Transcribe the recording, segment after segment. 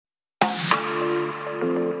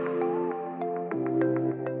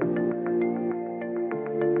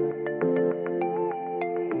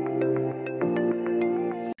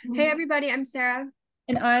Hey everybody, I'm Sarah.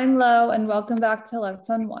 And I'm Lo, and welcome back to Let's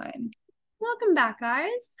Unwind. Welcome back,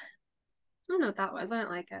 guys. I don't know what that was. I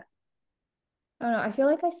didn't like it. I don't know, I feel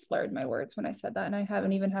like I slurred my words when I said that, and I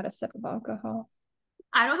haven't even had a sip of alcohol.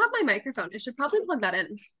 I don't have my microphone. I should probably plug that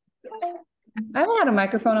in. I haven't had a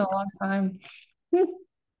microphone in a long time.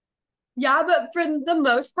 Yeah, but for the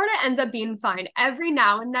most part, it ends up being fine. Every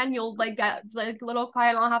now and then you'll like get like a little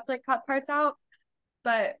quiet and I'll have to like cut parts out.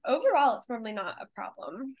 But overall, it's normally not a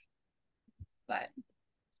problem. But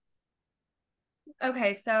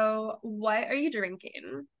okay, so what are you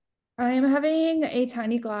drinking? I am having a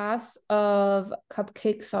tiny glass of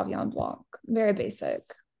cupcake Sauvignon Blanc. Very basic.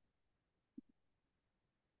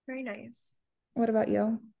 Very nice. What about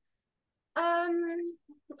you? I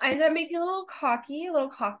ended up making a little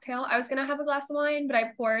cocktail. I was gonna have a glass of wine, but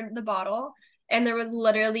I poured the bottle and there was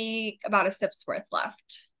literally about a sip's worth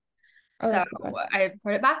left. Oh, So that's good. I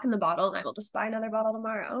put it back in the bottle and I will just buy another bottle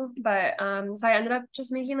tomorrow. But so I ended up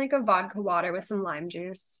just making like a vodka water with some lime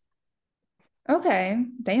juice. Okay,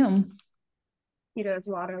 damn. It's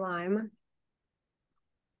water lime.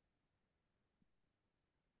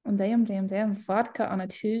 Damn, damn, damn. Vodka on a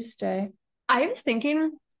Tuesday. I was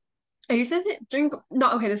thinking I used to drink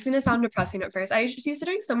not okay, this is gonna sound depressing at first. I used to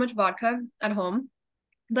drink so much vodka at home,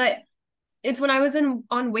 but it's when I was in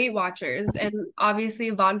on Weight Watchers, and obviously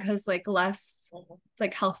vodka's like less, it's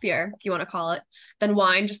like healthier, if you want to call it, than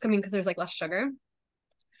wine, just coming because there's like less sugar.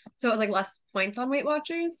 So it was like less points on Weight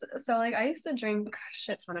Watchers. So like I used to drink a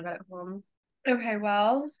shit ton of it at home. Okay,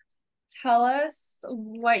 well, tell us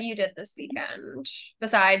what you did this weekend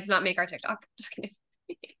besides not make our TikTok. Just kidding.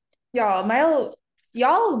 Y'all,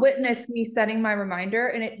 y'all witnessed me setting my reminder,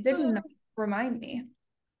 and it did not remind me.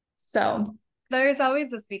 So There's always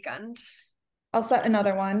this weekend. I'll set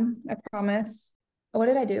another one, I promise. What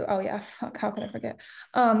did I do? Oh yeah, fuck, how could I forget?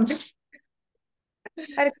 I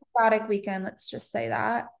had a chaotic weekend, let's just say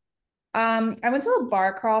that. I went to a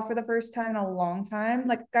bar crawl for the first time in a long time.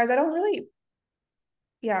 Like, guys, I don't really,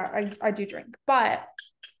 yeah, I do drink, but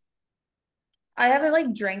I haven't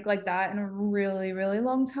like drank like that in a really, really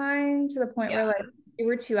long time, to the point where Yeah. like we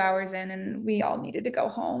were 2 hours in and we all needed to go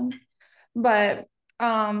home. But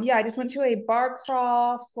yeah, I just went to a bar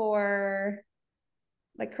crawl for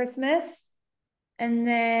like Christmas. And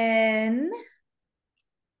then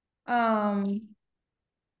um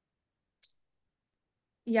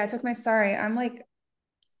yeah, I took my sorry. I'm like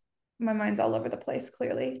my mind's all over the place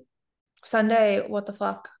clearly. Sunday, what the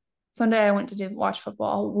fuck? Sunday I went to do watch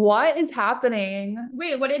football. What is happening?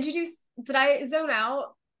 Wait, what did you do? Did I zone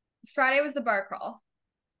out? Friday was the bar crawl.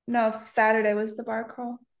 No, Saturday was the bar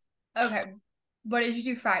crawl. Okay. What did you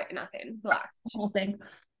do Friday? Nothing. Relaxed. Whole thing.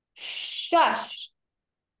 Shush.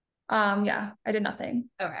 Yeah, I did nothing.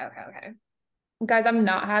 Okay, okay, okay. Guys, I'm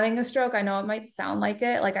not having a stroke. I know it might sound like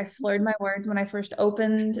it. Like I slurred my words when I first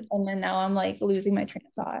opened, and then now I'm like losing my train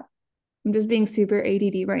of thought. I'm just being super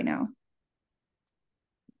ADD right now.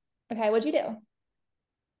 Okay, what'd you do?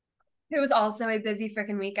 It was also a busy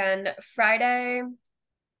freaking weekend. Friday,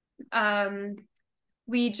 um,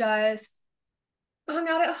 we just hung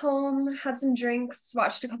out at home, had some drinks,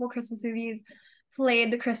 watched a couple Christmas movies,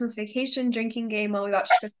 played the Christmas Vacation drinking game while we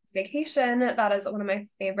watched Christmas Vacation. That is one of my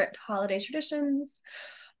favorite holiday traditions.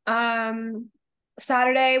 Um,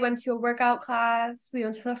 Saturday, went to a workout class. We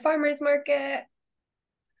went to the farmer's market.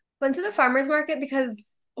 Went to the farmer's market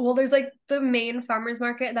because, well, there's like the main farmer's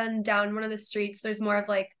market, then down one of the streets, there's more of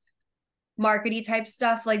like markety type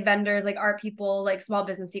stuff, like vendors, like art people, like small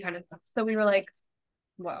businessy kind of stuff. So we were like,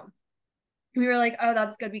 whoa. We were like, oh,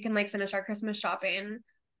 that's good. We can like finish our Christmas shopping.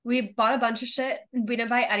 We bought a bunch of shit. We didn't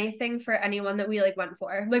buy anything for anyone that we like went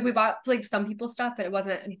for. Like we bought like some people's stuff, but it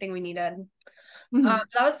wasn't anything we needed. Mhm.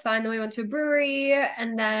 That was fun. Then we went to a brewery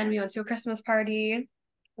and then we went to a Christmas party.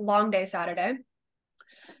 Long day Saturday.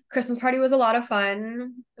 Christmas party was a lot of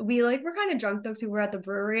fun. We like were kind of drunk though, because we were at the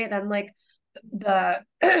brewery, and then like the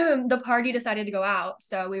the party decided to go out.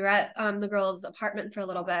 So we were at the girls' apartment for a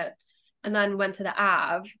little bit and then went to the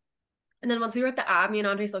Ave. And then once we were at the Ave, me and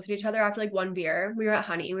Andres looked at each other after like one beer. We were at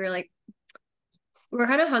Honey. We were like, we're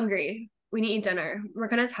kind of hungry. We need to eat dinner. We're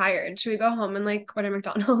kind of tired. Should we go home and like order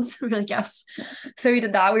McDonald's? We were like, yes. So we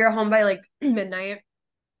did that. We were home by like midnight.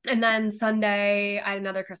 And then Sunday, I had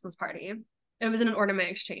another Christmas party. It was in an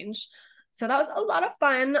ornament exchange. So that was a lot of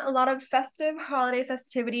fun, a lot of festive holiday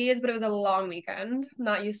festivities, but it was a long weekend. I'm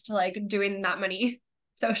not used to like doing that many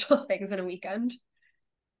social things in a weekend.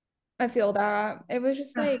 I feel that. It was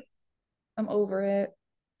just like, I'm over it.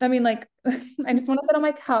 I mean, like, I just want to sit on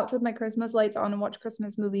my couch with my Christmas lights on and watch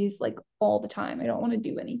Christmas movies like all the time. I don't want to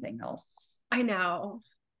do anything else. I know.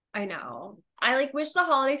 I know. I like wish the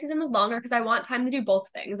holiday season was longer because I want time to do both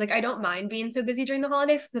things. Like I don't mind being so busy during the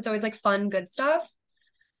holidays because it's always like fun, good stuff.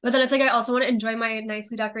 But then it's like I also want to enjoy my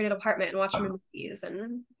nicely decorated apartment and watch my movies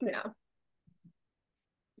and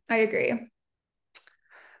I agree.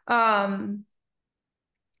 Um,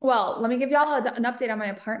 well, let me give y'all an update on my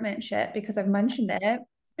apartment shit because I've mentioned it.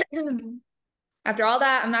 After all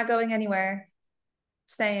that, I'm not going anywhere.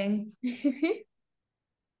 Staying.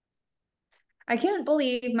 I can't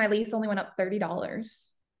believe my lease only went up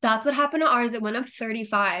 $30. That's what happened to ours. It went up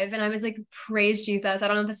 35 and I was like, praise Jesus. I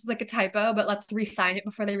don't know if this is like a typo, but let's re-sign it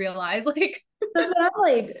before they realize. Like That's what I'm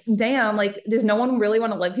like, damn, like, does no one really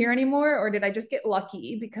want to live here anymore? Or did I just get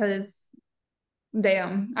lucky? Because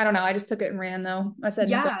damn, I don't know. I just took it and ran though. I said,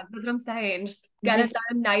 yeah, that's what I'm saying. Just get it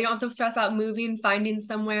done. Now you don't have to stress about moving, finding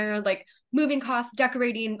somewhere, like moving costs,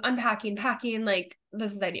 decorating, unpacking, packing. Like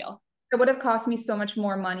this is ideal. it would have cost me so much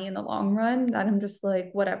more money in the long run that I'm just like,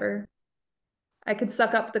 whatever. I could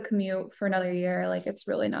suck up the commute for another year. Like it's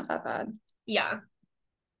really not that bad. Yeah.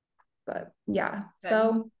 But yeah. Good.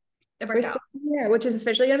 So It we're worked staying out. here, which is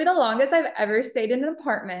officially gonna be the longest I've ever stayed in an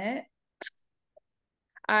apartment.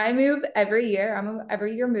 I move every year. I'm an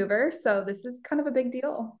every year mover. So this is kind of a big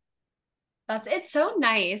deal. That's it's so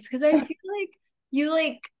nice because I feel like you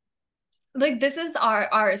like this is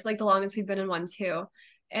ours like the longest we've been in one too.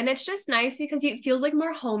 And it's just nice because it feels like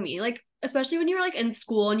more homey. Like especially when you were like in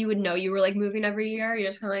school and you would know you were like moving every year, you're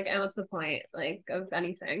just kind of like, what's the point like of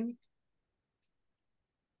anything?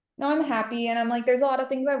 No, I'm happy. And I'm like, there's a lot of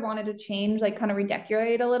things I wanted to change, like kind of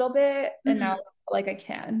redecorate a little bit. And now like I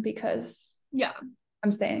can because Yeah,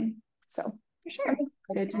 I'm staying. So for I'm sure.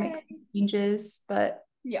 excited to make Yay. some changes, but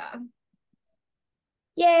Yeah.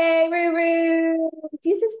 yay, Ruru.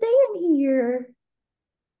 You should stay in here.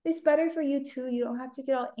 It's better for you too. You don't have to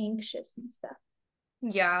get all anxious and stuff.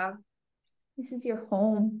 Yeah. This is your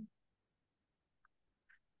home.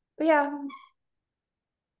 But yeah,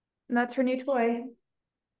 that's her new toy.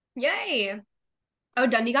 Yay. Oh,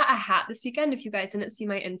 Dundee got a hat this weekend if you guys didn't see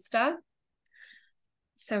my Insta.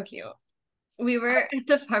 So cute. We were at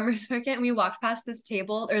the farmer's market and we walked past this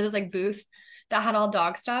table or this like booth that had all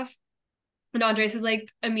dog stuff. And Andres is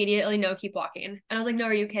like, immediately, no, keep walking. And I was like, no,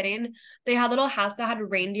 are you kidding? They had little hats that had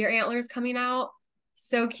reindeer antlers coming out.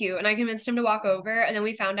 So cute. And I convinced him to walk over. And then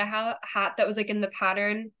we found a hat that was like in the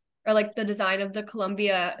pattern or like the design of the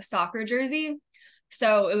Columbia soccer jersey.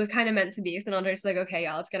 So it was kind of meant to be. So then Andres was like, okay,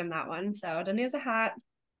 yeah, let's get him that one. So Dundee has a hat.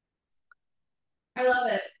 I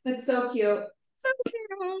love it. It's so cute.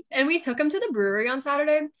 And we took him to the brewery on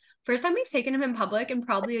Saturday. First time we've taken him in public in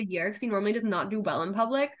probably a year because he normally does not do well in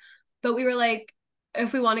public. But we were like,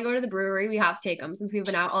 if we want to go to the brewery, we have to take him since we've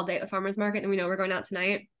been out all day at the farmer's market and we know we're going out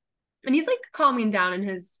tonight. And he's like calming down in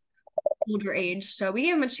his older age. So we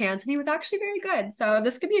gave him a chance and he was actually very good. So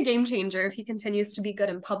this could be a game changer if he continues to be good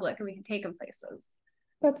in public and we can take him places.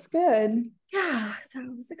 That's good. Yeah, so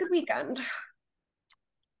it was a good weekend.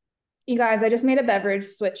 You guys, I just made a beverage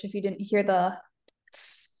switch if you didn't hear the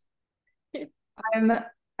I'm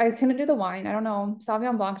I couldn't do the wine. I don't know.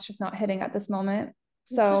 Sauvignon Blanc's just not hitting at this moment.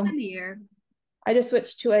 It's the So time of year. I just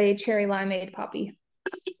switched to a cherry limeade poppy.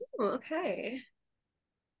 Oh, okay.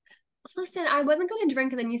 So listen, I wasn't going to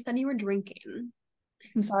drink and then you said you were drinking.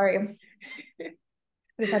 I'm sorry. I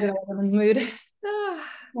decided I was in the mood.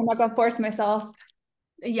 I'm not gonna force myself.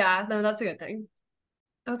 Yeah, no, that's a good thing.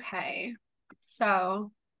 Okay.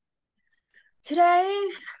 So today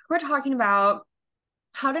we're talking about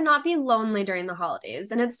how to not be lonely during the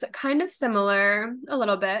holidays. And it's kind of similar a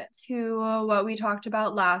little bit to what we talked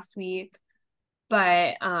about last week,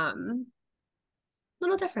 but a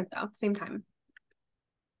little different though, at the same time.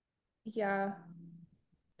 Yeah.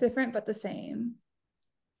 Different but the same.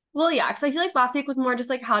 Well, yeah, because I feel like last week was more just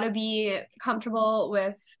like how to be comfortable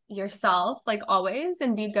with yourself, like always,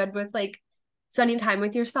 and be good with like spending time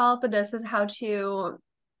with yourself. But this is how to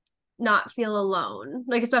not feel alone,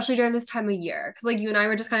 like especially during this time of year. Because like you and I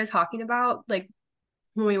were just kind of talking about like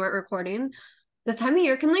when we weren't recording, this time of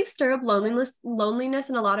year can like stir up loneliness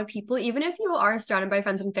in a lot of people. Even if you are surrounded by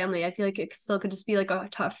friends and family, I feel like it still could just be like a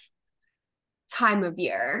tough time of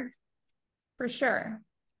year. For sure.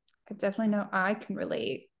 I definitely know I can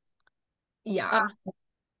relate. Yeah.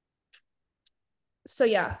 So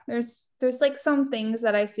yeah, there's like some things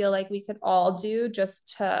that I feel like we could all do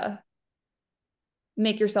just to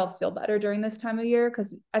make yourself feel better during this time of year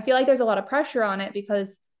because I feel like there's a lot of pressure on it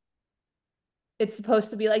because it's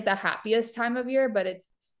supposed to be like the happiest time of year, but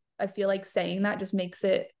I feel like saying that just makes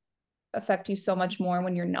it affect you so much more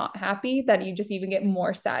when you're not happy that you just even get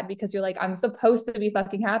more sad because you're like, I'm supposed to be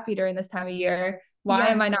fucking happy during this time of year. Why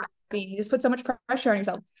Yeah. am I not You just put so much pressure on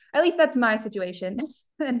yourself. At least that's my situation.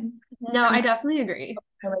 And No, I definitely agree.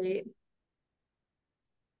 relate.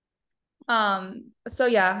 So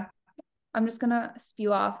yeah, I'm just gonna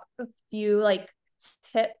spew off a few like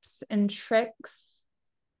tips and tricks.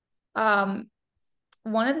 Um,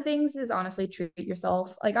 one of the things is honestly treat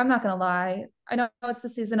yourself. Like, I'm not gonna lie. I know it's the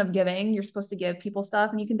season of giving. You're supposed to give people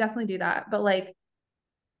stuff, and you can definitely do that. But like,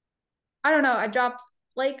 I don't know. I dropped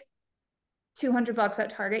like $200 at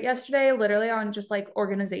Target yesterday, literally on just like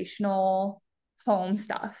organizational home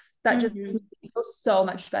stuff that just Mm-hmm. makes me feel so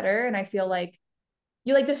much better. And I feel like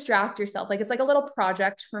you like distract yourself. Like it's like a little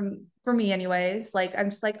project for me anyways. Like I'm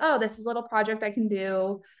just like, oh, this is a little project I can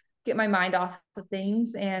do, get my mind off of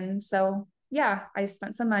things. And so yeah, I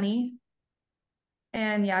spent some money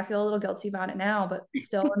and yeah, I feel a little guilty about it now, but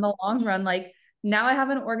still in the long run, like now I have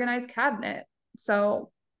an organized cabinet.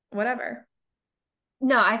 So whatever.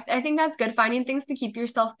 No, I think that's good. Finding things to keep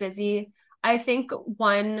yourself busy. I think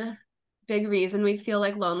one big reason we feel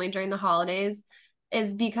like lonely during the holidays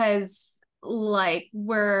is because like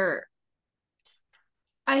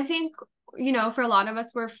I think, for a lot of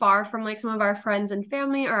us, we're far from like some of our friends and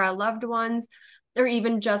family or our loved ones, or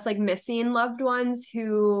even just like missing loved ones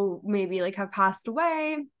who maybe like have passed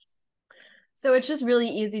away. So it's just really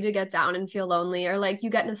easy to get down and feel lonely, or like you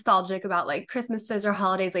get nostalgic about like Christmases or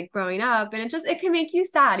holidays like growing up, and it can make you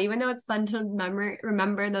sad, even though it's fun to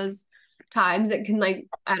remember those times. It can like,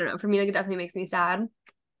 I don't know, for me, like it definitely makes me sad.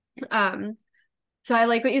 Um, so I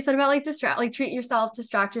like what you said about like treat yourself,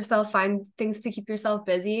 distract yourself, find things to keep yourself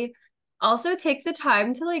busy. Also take the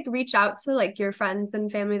time to like reach out to like your friends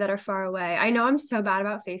and family that are far away. I know I'm so bad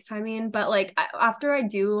about FaceTiming, but like after I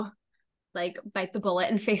do like bite the bullet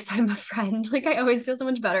and FaceTime a friend, like I always feel so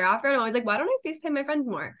much better after. And I'm always like, why don't I FaceTime my friends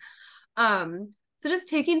more? So just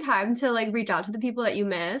taking time to like reach out to the people that you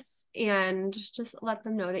miss and just let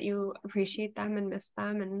them know that you appreciate them and miss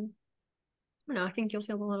them. And I don't know, I think you'll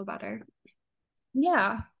feel a little better.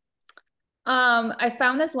 Yeah. I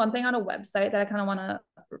found this one thing on a website that I kind of want to,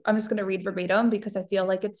 I'm just going to read verbatim because I feel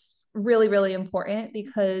like it's really, really important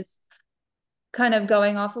because kind of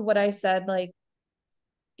going off of what I said, like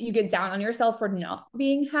you get down on yourself for not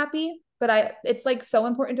being happy, but it's like so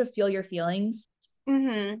important to feel your feelings.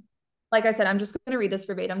 Mm-hmm. Like I said, I'm just going to read this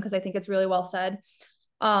verbatim because I think it's really well said.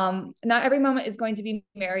 Not every moment is going to be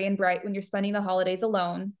merry and bright when you're spending the holidays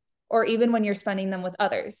alone or even when you're spending them with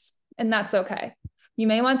others. And that's okay. You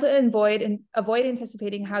may want to avoid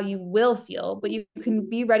anticipating how you will feel, but you can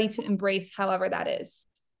be ready to embrace however that is.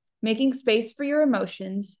 Making space for your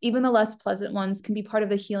emotions, even the less pleasant ones, can be part of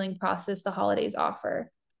the healing process the holidays offer.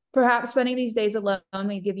 Perhaps spending these days alone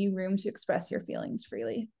may give you room to express your feelings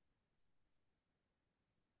freely.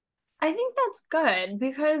 I think that's good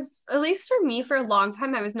because, at least for me, for a long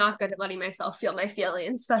time, I was not good at letting myself feel my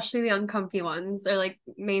feelings, especially the uncomfy ones, or like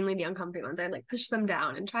mainly the uncomfy ones. I like push them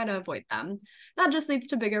down and try to avoid them. That just leads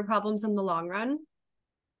to bigger problems in the long run.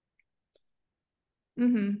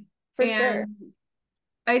 Mm-hmm. For sure. And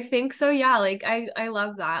I think so, yeah. Like I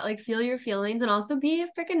love that. Like feel your feelings and also be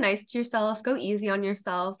freaking nice to yourself. Go easy on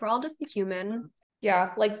yourself. We're all just human.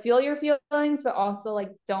 Yeah, like feel your feelings, but also like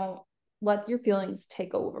don't let your feelings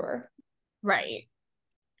take over. Right.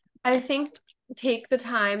 I think take the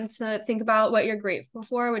time to think about what you're grateful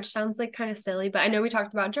for, which sounds like kind of silly, but I know we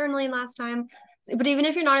talked about journaling last time. But even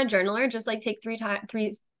if you're not a journaler, just like take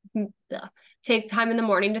time in the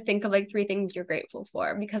morning to think of like three things you're grateful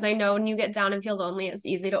for. Because I know when you get down and feel lonely, it's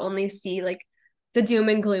easy to only see like the doom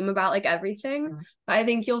and gloom about like everything. But I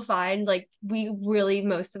think you'll find like we really,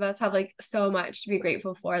 most of us have like so much to be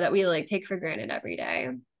grateful for that we like take for granted every day.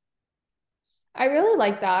 I really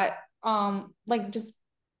like that. Like just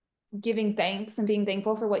giving thanks and being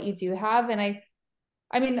thankful for what you do have. And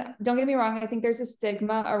I mean, don't get me wrong, I think there's a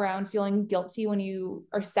stigma around feeling guilty when you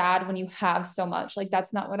are sad when you have so much. Like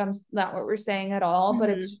that's not what we're saying at all, but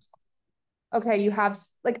it's Mm-hmm. just okay, you have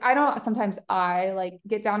like I don't sometimes I like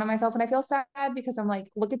get down on myself and I feel sad because I'm like,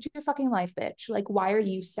 look at your fucking life, bitch. Like, why are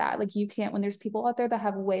you sad? Like you can't when there's people out there that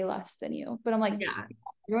have way less than you. But I'm like, Yeah.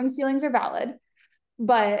 everyone's feelings are valid,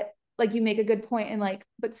 but like you make a good point and like,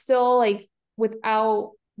 but still like with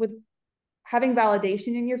having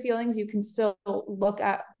validation in your feelings, you can still look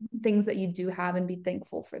at things that you do have and be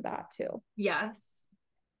thankful for that too. Yes.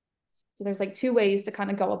 So there's like two ways to kind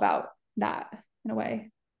of go about that in a way.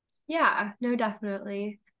 Yeah. No,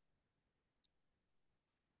 definitely.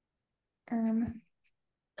 Um,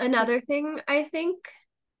 Another thing I think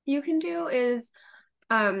you can do is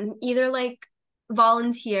either like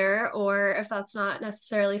volunteer, or if that's not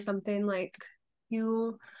necessarily something like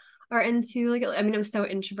you are into. Like, I mean, I'm so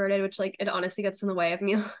introverted, which like it honestly gets in the way of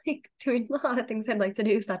me like doing a lot of things I'd like to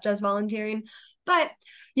do, such as volunteering. But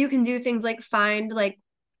you can do things like find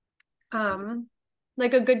um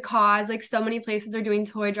like a good cause. Like so many places are doing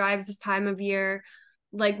toy drives this time of year.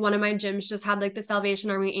 Like one of my gyms just had like the Salvation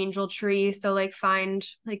Army angel tree. So like find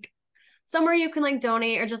like somewhere you can like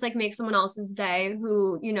donate or just like make someone else's day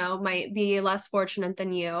who, you know, might be less fortunate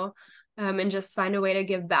than you. And just find a way to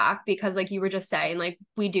give back because like you were just saying, like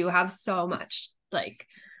we do have so much like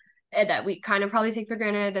that we kind of probably take for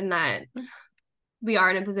granted and that we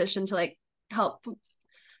are in a position to like help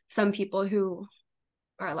some people who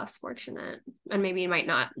are less fortunate and maybe might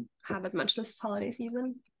not have as much this holiday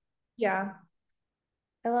season. Yeah,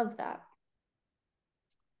 I love that.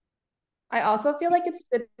 I also feel like it's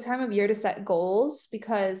a good time of year to set goals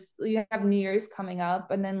because you have New Year's coming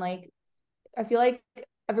up, and then like I feel like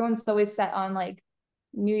everyone's always set on like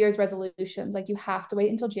New Year's resolutions. Like you have to wait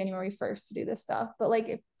until January 1st to do this stuff. But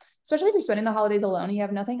like especially if you're spending the holidays alone and you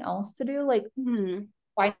have nothing else to do, like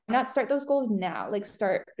why not start those goals now? Like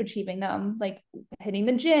start achieving them, like hitting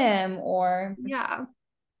the gym, or Yeah.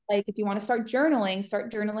 like if you want to start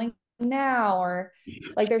journaling now, or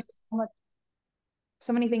like there's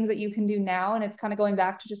so many things that you can do now, and it's kind of going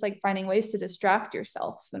back to just like finding ways to distract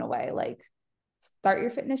yourself in a way. Like start your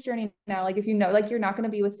fitness journey now. Like if you know like you're not going to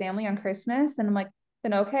be with family on Christmas, then I'm like,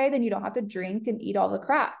 then okay, then you don't have to drink and eat all the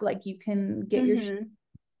crap. Like you can get your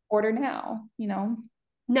order now, you know.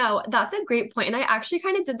 No, that's a great point. And I actually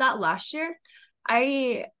kind of did that last year.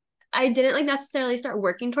 I I didn't like necessarily start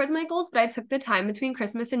working towards my goals, but I took the time between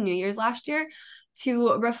Christmas and New Year's last year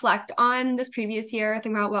to reflect on this previous year,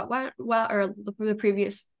 think about what went well, or the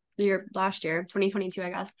previous year, last year, 2022, I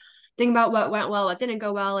guess. Think about what went well, what didn't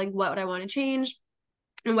go well, like what would I want to change,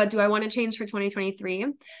 and what do I want to change for 2023.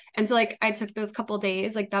 And so like I took those couple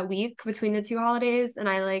days, like that week between the two holidays, and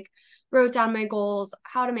I like wrote down my goals,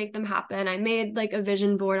 how to make them happen. I made like a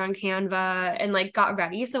vision board on Canva and like got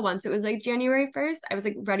ready. So once it was like January 1st, I was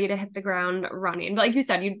like ready to hit the ground running. But like you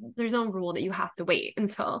said, there's no rule that you have to wait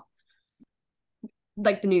until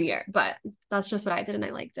like the new year. But that's just what I did and I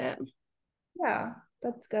liked it. Yeah,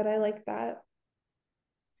 that's good. I like that.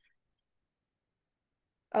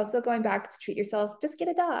 Also going back to treat yourself, just get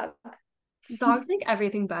a dog. Dogs make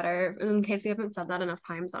everything better, in case we haven't said that enough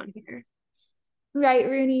times on here. Right,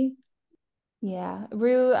 Rooney? Yeah.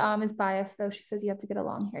 Rue is biased though. She says you have to get a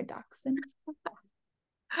long-haired dachshund.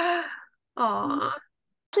 Aw.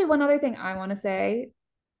 Actually, one other thing I want to say,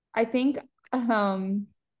 I think um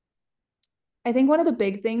I think one of the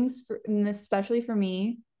big things for and especially for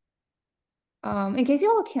me, in case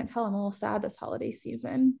you all can't tell, I'm a little sad this holiday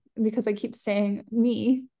season because I keep saying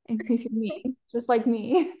me, in case you're me, just like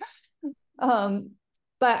me. um,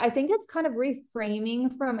 but I think it's kind of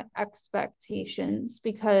reframing from expectations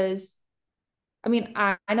because I mean,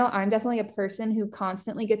 I know I'm definitely a person who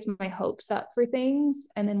constantly gets my hopes up for things.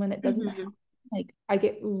 And then when it doesn't happen, like I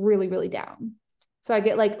get really, really down. So I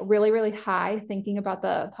get like really, really high thinking about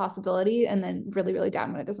the possibility and then really, really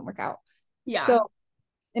down when it doesn't work out. Yeah. So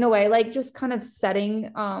in a way, like just kind of setting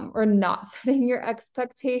or not setting your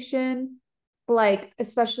expectation, like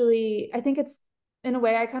especially I think it's in a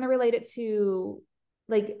way I kind of relate it to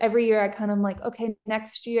like every year I kind of like, okay,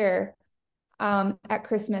 next year at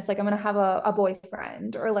Christmas, like I'm gonna have a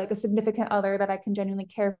boyfriend or like a significant other that I can genuinely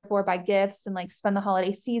care for, buy gifts and like spend the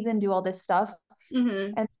holiday season, do all this stuff.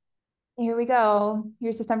 And here we go.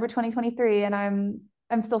 Here's December 2023, and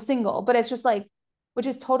I'm still single. But it's just like, which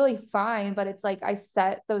is totally fine. But it's like I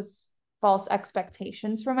set those false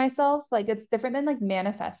expectations for myself. Like it's different than like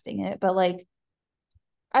manifesting it, but like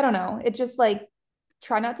I don't know. It just like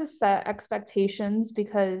try not to set expectations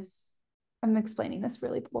because I'm explaining this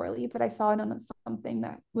really poorly, but I saw it on something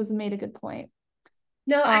that was made a good point.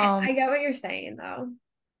 No, I get what you're saying though.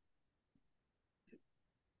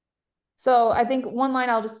 So I think one line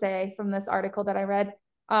I'll just say from this article that I read,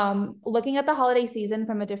 looking at the holiday season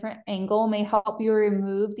from a different angle may help you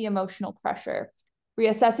remove the emotional pressure.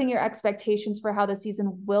 Reassessing your expectations for how the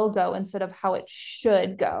season will go instead of how it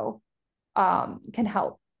should go can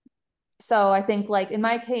help. So I think like in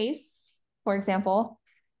my case, for example,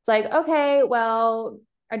 it's like, okay, well,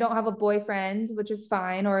 I don't have a boyfriend, which is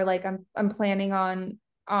fine. Or like I'm planning on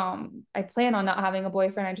I plan on not having a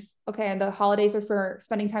boyfriend. I just okay, and the holidays are for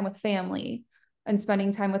spending time with family and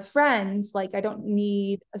spending time with friends. Like I don't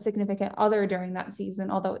need a significant other during that season,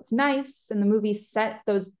 although it's nice. And the movie set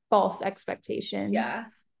those false expectations. Yeah.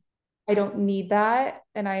 I don't need that.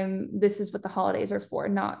 And this is what the holidays are for,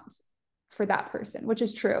 not for that person, which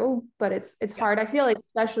is true, but it's hard. I feel like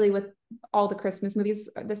especially with all the Christmas movies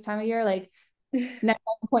this time of year, like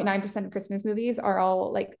 99.9% of Christmas movies are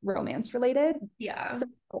all like romance related. Yeah. So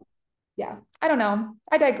yeah, I don't know.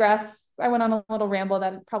 I digress. I went on a little ramble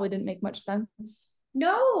that probably didn't make much sense.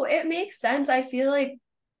 No, it makes sense. I feel like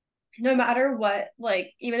no matter what,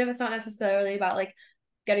 like, even if it's not necessarily about like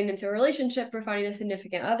getting into a relationship or finding a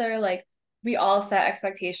significant other, like, we all set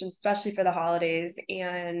expectations, especially for the holidays,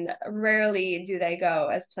 and rarely do they go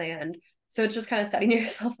as planned. So it's just kind of setting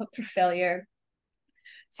yourself up for failure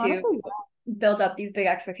to Honestly, build up these big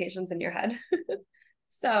expectations in your head.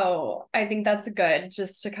 So I think that's good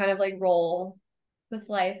just to kind of like roll with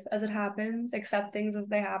life as it happens, accept things as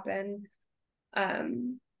they happen.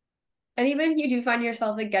 Um, and even if you do find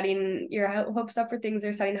yourself like getting your hopes up for things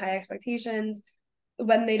or setting high expectations,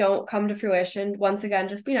 when they don't come to fruition, once again,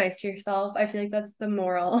 just be nice to yourself. I feel like that's the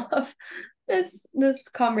moral of this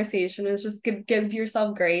conversation is just give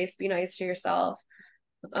yourself grace, be nice to yourself.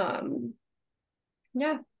 Um,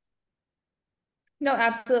 yeah. no,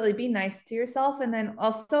 absolutely. Be nice to yourself. And then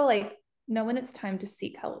also like know when it's time to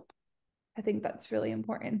seek help. I think that's really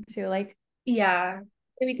important too. Like Yeah.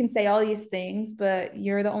 we can say all these things, but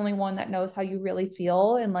you're the only one that knows how you really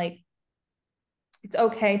feel. And like it's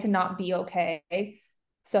okay to not be okay.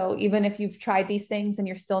 So even if you've tried these things and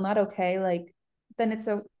you're still not okay, like then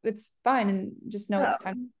it's fine and just know it's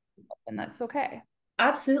time Oh, and that's okay.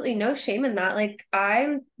 absolutely no shame in that. Like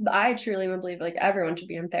I truly would believe like everyone should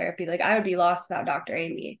be in therapy. Like I would be lost without Dr.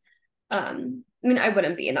 Amy. I mean I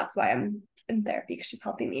wouldn't be, and that's why I'm in therapy because she's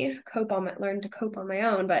helping me learn to cope on my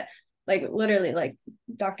own. But like literally, like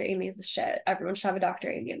Dr. Amy is the shit. Everyone should have a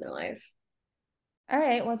Dr. Amy in their life. All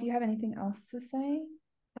right. Well, do you have anything else to say?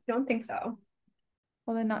 I don't think so.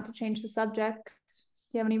 Well, then not to change the subject.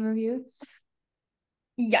 Do you have any reviews?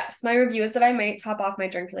 Yes, my review is that I might top off my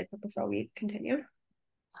drink really quick before we continue.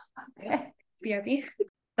 Okay. BRB.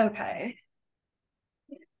 Okay.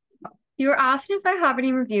 You were asking if I have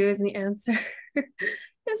any reviews, and the answer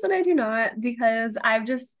is that I do not because I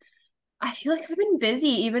feel like I've been busy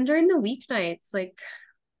even during the weeknights. Like,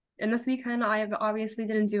 and this weekend, I obviously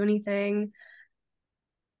didn't do anything.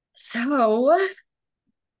 So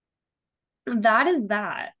that is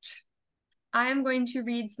that. I am going to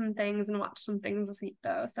read some things and watch some things this week,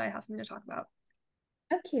 though. So I have something to talk about.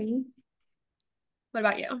 Okay. What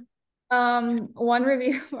about you? One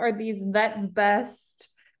review are these Vet's Best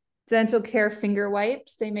dental care finger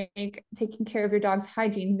wipes. They make taking care of your dog's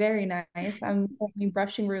hygiene very nice. I'm currently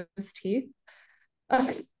brushing Rue's teeth.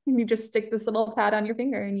 You just stick this little pad on your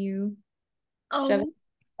finger and you shove it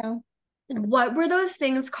Oh, down. what were those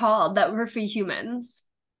things called that were for humans?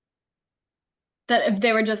 That if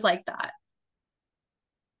they were just like that.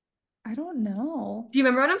 I don't know. Do you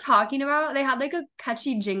remember what I'm talking about? They had like a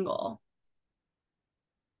catchy jingle.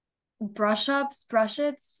 Brush ups, brush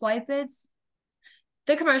it, swipe it.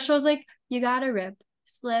 The commercial is like, you gotta rip,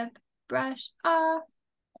 slip, brush off.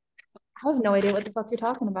 I have no idea what the fuck you're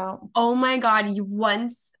talking about. Oh my God,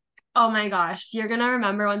 oh my gosh, you're gonna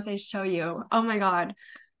remember once I show you. Oh my God.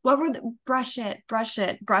 What were the brush it, brush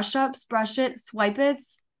ups, brush it, swipe it.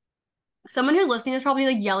 Someone who's listening is probably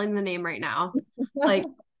like yelling the name right now. Like,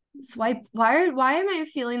 swipe, why am I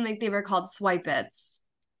feeling like they were called swipe its?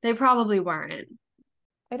 They probably weren't.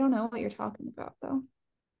 I don't know what you're talking about though.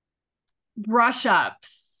 Brush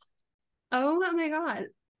ups. Oh my God.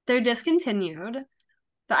 They're discontinued.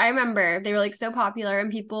 But I remember they were like so popular and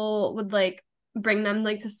people would like bring them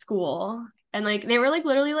like to school and like they were like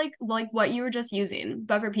literally like what you were just using,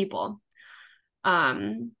 but for people.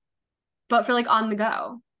 Um, but for like on the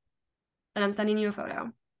go. And I'm sending you a photo.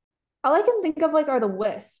 All I can think of like are the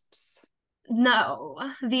wisps. No,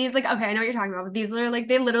 these like okay, I know what you're talking about. But these are like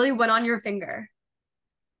they literally went on your finger.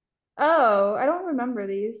 Oh, I don't remember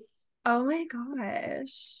these. Oh my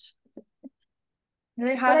gosh. And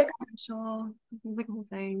they But had a commercial, like a whole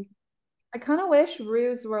thing. I kind of wish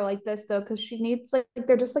Ruse were like this though, because she needs like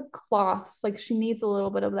they're just like cloths. Like she needs a little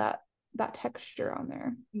bit of that texture on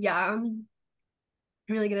there. Yeah.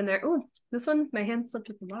 Really get in there. Oh, this one, my hand slipped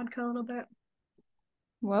with the vodka a little bit.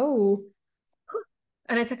 Whoa.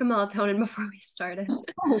 And I took a melatonin before we started.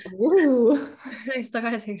 Oh, woo. I still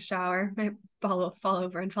gotta take a shower. I fall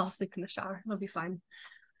over and fall asleep in the shower. It'll be fine.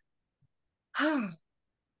 All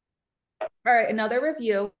right, another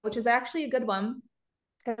review, which is actually a good one.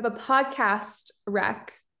 I have a podcast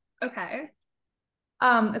rec. Okay.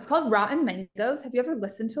 It's called Rotten Mangoes. Have you ever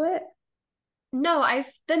listened to it? No, I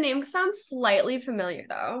the name sounds slightly familiar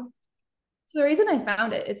though. So the reason I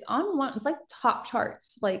found it, it's like top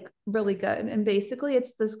charts, like really good. And basically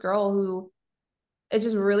it's this girl who is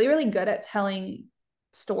just really, really good at telling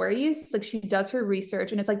stories. Like she does her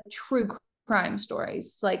research and it's like true crime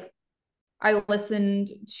stories. Like I listened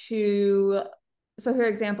to so her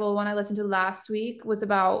example, one I listened to last week was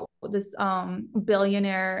about this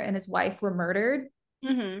billionaire and his wife were murdered.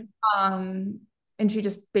 Mm-hmm. Um, and she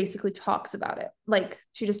just basically talks about it. Like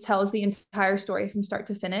she just tells the entire story from start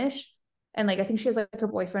to finish. And like I think she has like her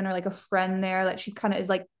boyfriend or like a friend there that she kind of is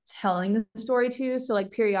like telling the story to. So like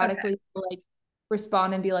Okay. periodically like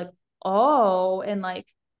respond and be like, oh, and like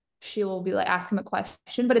she will be like ask him a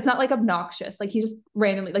question, but it's not like obnoxious. Like he just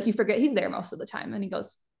randomly like you forget he's there most of the time and he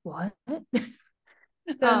goes, what?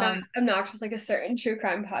 So not obnoxious like a certain true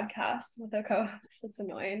crime podcast with a co-host. That's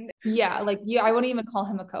annoying. Yeah, like yeah, I wouldn't even call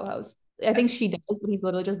him a co-host. I think she does, but he's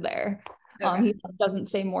literally just there. Okay. He doesn't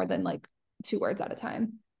say more than like 2 words at a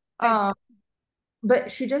time. It's Um,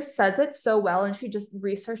 but she just says it so well and she just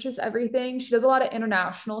researches everything. She does a lot of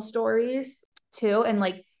international stories too. And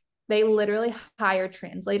like they literally hire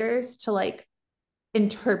translators to like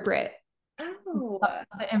interpret oh,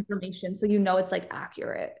 the information so you know it's like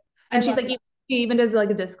accurate. I And she's love like, that. she even does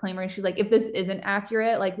like a disclaimer and she's like, if this isn't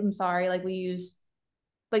accurate, like I'm sorry, like we use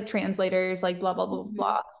like translators, like blah blah blah Mhm.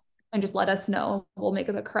 blah, and just let us know. We'll make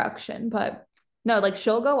the correction. But no, like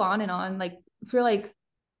she'll go on and on like for like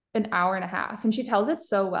an hour and a half, and she tells it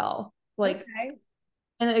so well. Like, Okay.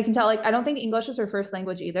 and I can tell like I don't think English is her first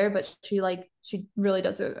language either, but she really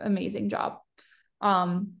does an amazing job.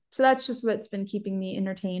 So that's just what's been keeping me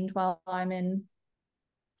entertained while I'm in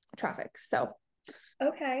traffic. So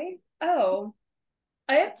Okay. Oh,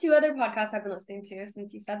 I have two other podcasts I've been listening to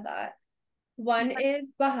since you said that. One is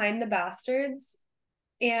Behind the Bastards,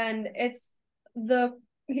 and it's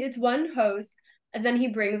one host, and then he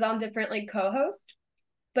brings on different like co-hosts,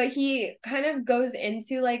 but he kind of goes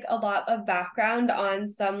into like a lot of background on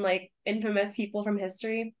some like infamous people from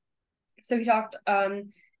history. So he talked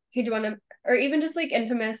he did one of, or even just like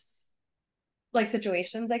infamous like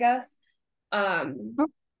situations, I guess. Um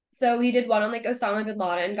so he did one on like Osama bin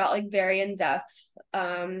Laden, got like very in depth.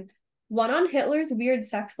 One on Hitler's weird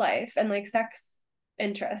sex life and like sex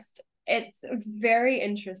interest. It's very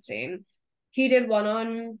interesting. He did one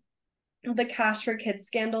on the Cash for Kids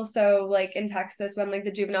scandal. So like in Texas, when like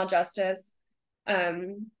the juvenile justice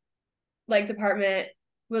um like department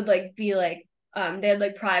would like be like they had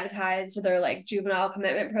like privatized their like juvenile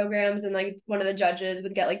commitment programs, and like one of the judges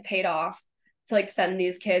would get like paid off to like send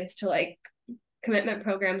these kids to like commitment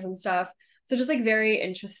programs and stuff. So just like very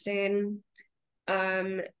interesting.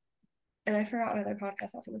 Um and I forgot what other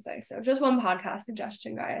podcast I was gonna say. So just one podcast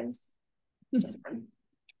suggestion, guys. Just one.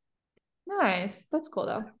 nice. That's cool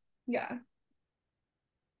though. Yeah.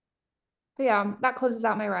 But yeah, that closes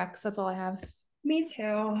out my Rex. That's all I have. Me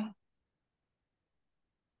too.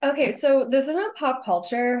 Okay, so this isn't pop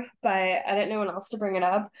culture, but I didn't know one else to bring it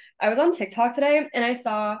up. I was on TikTok today and I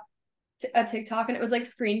saw a TikTok and it was like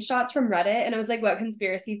screenshots from Reddit, and it was like, what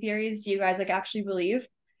conspiracy theories do you guys like actually believe?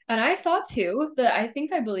 And I saw two that I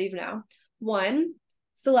think I believe now. One,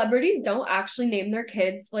 celebrities don't actually name their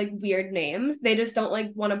kids like weird names. They just don't like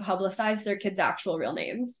want to publicize their kids' actual real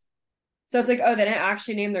names. So it's like, oh, they didn't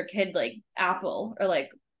actually name their kid like Apple or like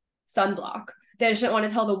Sunblock. They just didn't want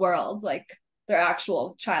to tell the world like their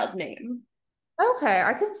actual child's name. Okay,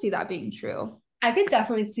 I can see that being true. I could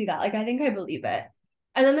definitely see that. Like, I think I believe it.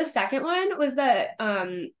 And then the second one was that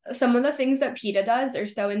some of the things that PETA does are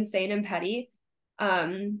so insane and petty.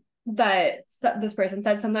 That this person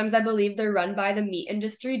said, sometimes I believe they're run by the meat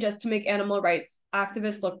industry just to make animal rights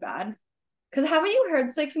activists look bad. Because haven't you heard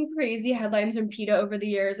like some crazy headlines from PETA over the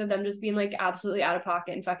years of them just being like absolutely out of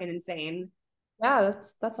pocket and fucking insane? Yeah,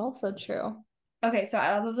 that's also true. Okay,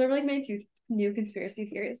 so those are like my two new conspiracy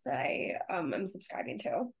theories that I am subscribing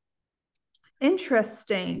to.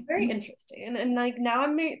 Interesting. Very interesting. And like now I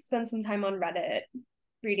might spend some time on Reddit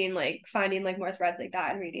reading like finding like more threads like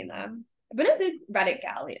that and reading them. I've been a big Reddit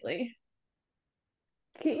gal lately.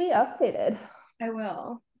 Keep me updated. I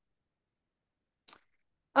will.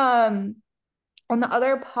 Um, on the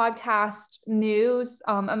other podcast news,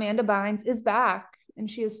 Amanda Bynes is back and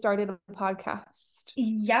she has started a podcast.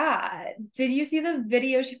 Yeah. Did you see the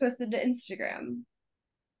video she posted to Instagram?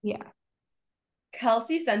 Yeah.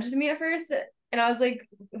 Kelsey sent it to me at first and I was like,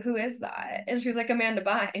 who is that? And she was like, Amanda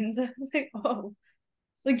Bynes. I was like, oh.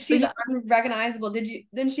 Like But she's yeah, unrecognizable. Did you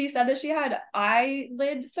then she said that she had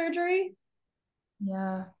eyelid surgery?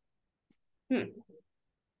 yeah, Hmm.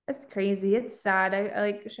 it's crazy. It's sad.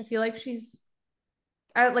 I feel like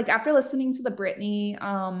I like after listening to the Britney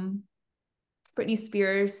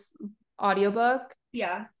Spears audiobook,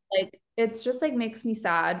 Yeah. like it's just like makes me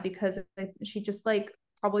sad because she just like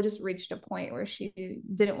probably just reached a point where she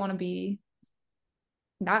didn't want to be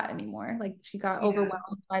that anymore. Like she got Yeah.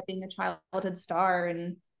 overwhelmed by being a childhood star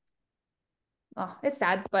and Oh, it's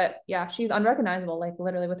sad, but yeah, she's unrecognizable, like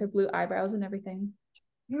literally with her blue eyebrows and everything.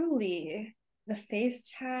 Truly. The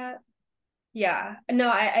face tat. Yeah. No,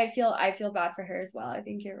 I feel bad for her as well. I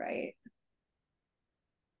think you're right.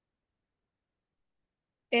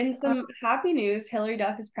 In Um, some happy news, Hilary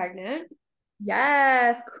Duff is pregnant.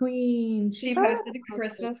 yes, queen. She's She probably posted a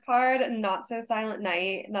Christmas card, Not So Silent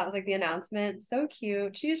Night, and that was like the announcement. So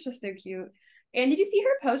cute. She's just so cute. And did you see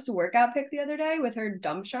her post workout pic the other day with her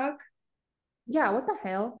dump truck? yeah, what the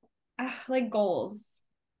hell? Ah, like goals.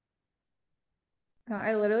 No,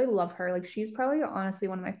 I literally love her. Like she's probably honestly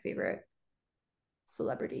one of my favorite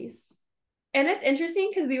celebrities. And it's interesting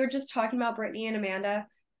because we were just talking about Brittany and Amanda,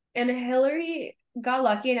 and Hillary got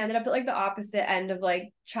lucky and ended up at like the opposite end of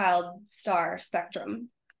like child star spectrum.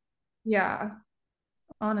 Yeah,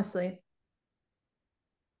 honestly,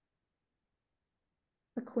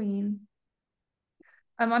 the queen.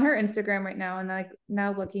 I'm on her Instagram right now, and like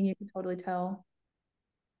now looking, you can totally tell.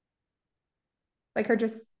 Like her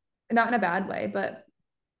just not in a bad way, but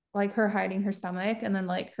like her hiding her stomach and then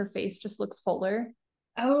like her face just looks fuller.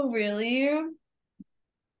 Oh, really?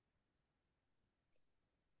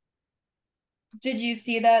 Did you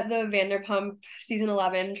see that the Vanderpump season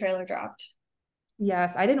 11 trailer dropped?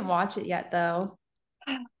 Yes, I didn't watch it yet though.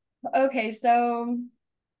 Okay, so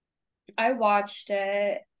I watched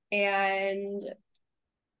it and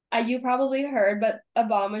you probably heard, but a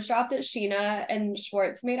bomb was dropped that Sheena and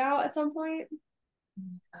Schwartz made out at some point.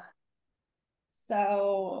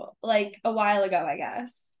 So, like a while ago, I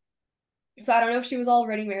guess. So I don't know if she was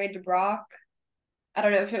already married to Brock. I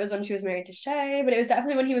don't know if it was when she was married to Shay, but it was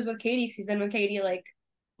definitely when he was with Katie because he's been with Katie like,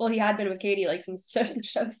 well, he had been with Katie like since the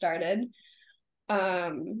show started.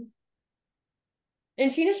 Um, and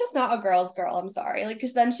Sheena's just not a girl's girl. I'm sorry, like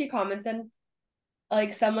because then she commented,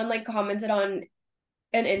 like someone like commented on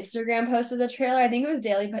an Instagram post of the trailer. I think it was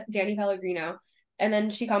Danny Pellegrino, and then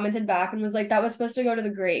she commented back and was like, "That was supposed to go to the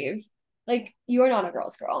grave. Like you are not a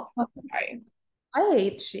girl's girl." Sorry. I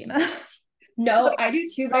hate Sheena. No, I do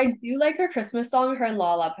too, but I do like her Christmas song her and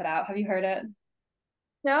Lala put out. Have you heard it?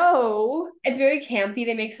 No. It's very campy.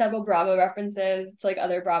 They make several Bravo references to like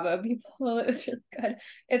other Bravo people. It was really good.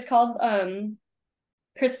 It's called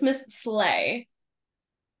Christmas Sleigh.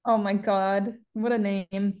 Oh my God. What a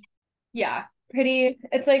name. Yeah, pretty.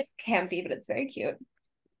 It's like campy, but it's very cute.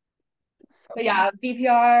 So But funny. yeah,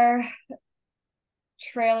 VPR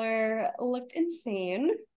trailer looked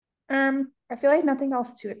insane. I feel like nothing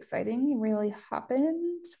else too exciting really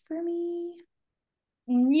happened for me.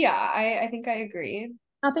 Yeah, I think I agree.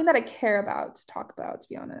 Nothing that I care about to talk about, to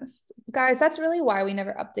be honest. Guys, that's really why we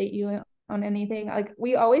never update you on anything. Like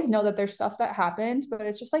we always know that there's stuff that happened, but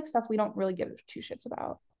it's just like stuff we don't really give two shits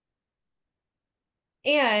about.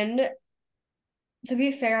 And to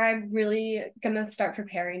be fair, I'm really gonna start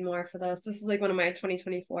preparing more for this. This is like one of my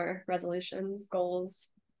 2024 resolutions, goals,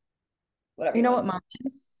 whatever You you know want. what mom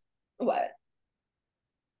is? What?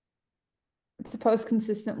 To post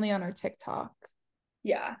consistently on our TikTok.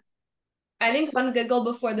 Yeah. I think one good goal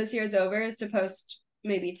before this year's over is to post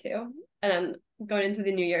maybe two. And then going into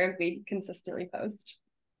the new year, we consistently post.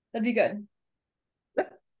 That'd be good.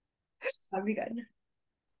 That'd be good.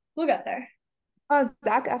 We'll get there.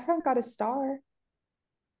 Zac Efron got a star.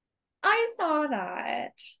 I saw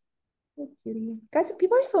that. So cutie. Guys,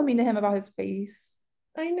 people are so mean to him about his face.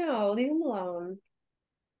 I know. Leave him alone.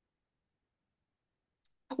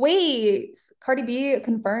 Wait, Cardi B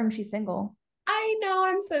confirmed she's single. I know.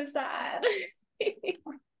 I'm so sad.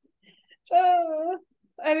 Oh,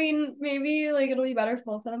 I mean, maybe like it'll be better for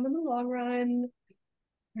both of them in the long run.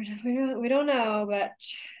 We don't know, but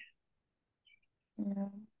Yeah.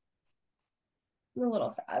 I'm a little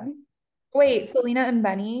sad. Wait, Selena and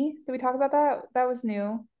Benny. Did we talk about that? That was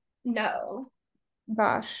new. No.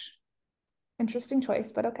 Gosh, interesting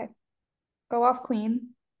choice, but okay. Go off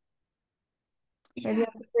queen. Maybe Yeah.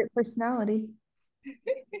 that's a great personality.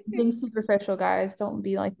 Being superficial, guys. Don't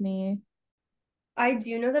be like me. I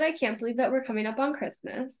do know that I can't believe that we're coming up on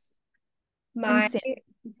Christmas. My Insane.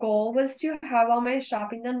 goal was to have all my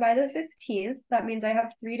shopping done by the 15th. That means I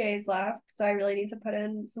have 3 days left. So I really need to put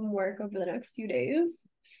in some work over the next few days.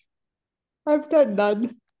 I've done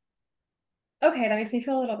none. Okay, that makes me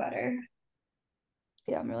feel a little better.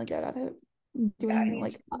 Yeah, I'm really good at it. Yeah, I Doing need to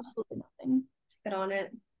like absolutely nothing. get on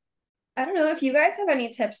it. I don't know if you guys have any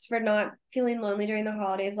tips for not feeling lonely during the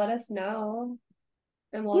holidays, let us know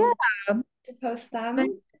and Yeah. we'll post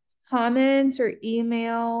them. Comment or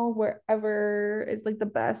email wherever is like the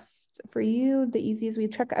best for you. The easiest. We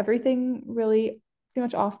check everything really pretty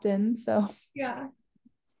much often. So Yeah,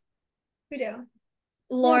 we do.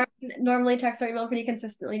 Lauren normally texts or email pretty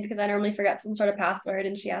consistently because I normally forget some sort of password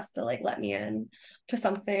and she has to like let me in to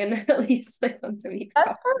something at least like once a week.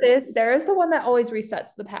 Best part is Sarah's the one that always resets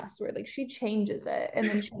the password. Like she changes it and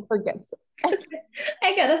then she forgets it.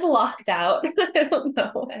 I get us locked out. I don't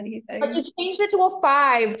know Like anything. you changed it to a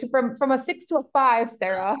 5 to from a 6 to a 5,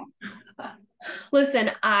 Sarah.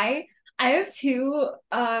 Listen, I have two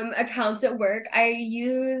accounts at work. I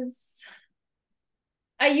use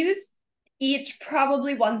each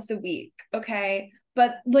probably once a week, okay?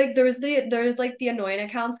 But like there's like the annoying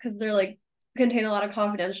accounts because they're like contain a lot of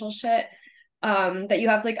confidential shit that you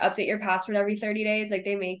have to like update your password every 30 days, like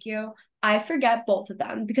they make you. I forget both of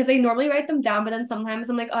them because I normally write them down, but then sometimes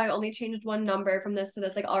I'm like, oh, I only changed one number from this to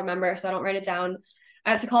this, like I'll remember, so I don't write it down.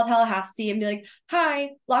 I have to call Tallahassee and be like, hi,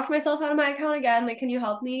 locked myself out of my account again. Like, can you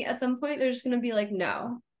help me? At some point, they're just gonna be like,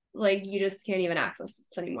 no, like you just can't even access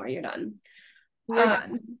this anymore. You're done. You're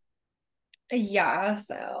done. Um, yeah,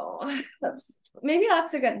 so that's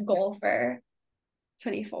a good goal for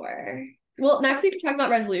 24. Well, next week we're talking about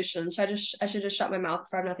resolutions. I should just shut my mouth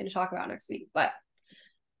for I have nothing to talk about next week. But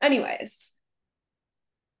anyways,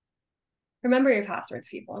 remember your passwords,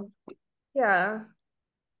 people. Yeah.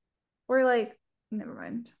 We're like, never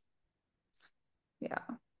mind. Yeah.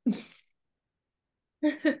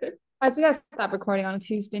 Guys, we gotta stop recording on a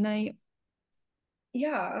Tuesday night.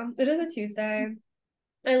 Yeah, it is a Tuesday.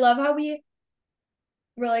 I love how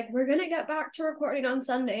we're like, we're gonna get back to recording on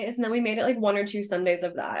Sundays, and then we made it like 1 or 2 Sundays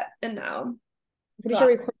of that, and now Pretty sure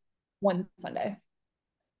we record one Sunday.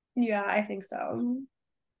 yeah, I think so.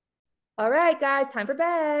 All right, guys, time for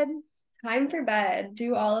bed. Time for bed.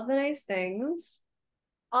 Do all of the nice things.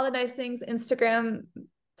 All the nice things, Instagram,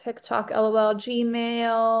 TikTok, LOL,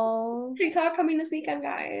 Gmail. TikTok coming this weekend,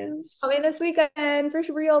 guys. I mean, this weekend for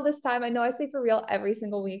real this time. I know I say for real every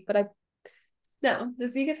single week, but No,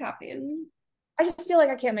 this week is happening. I just feel like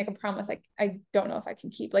I can't make a promise. I don't know if I can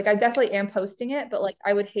keep. Like I definitely am posting it, but like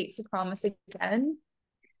I would hate to promise again.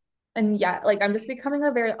 And yeah, like I'm just becoming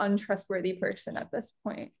a very untrustworthy person at this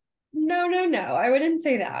point. No, no, no. I wouldn't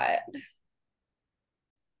say that.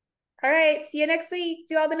 All right, see you next week.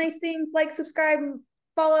 Do all the nice things, like, subscribe,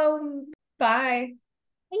 follow. Bye.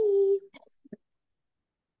 Bye.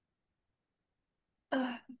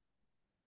 Ugh.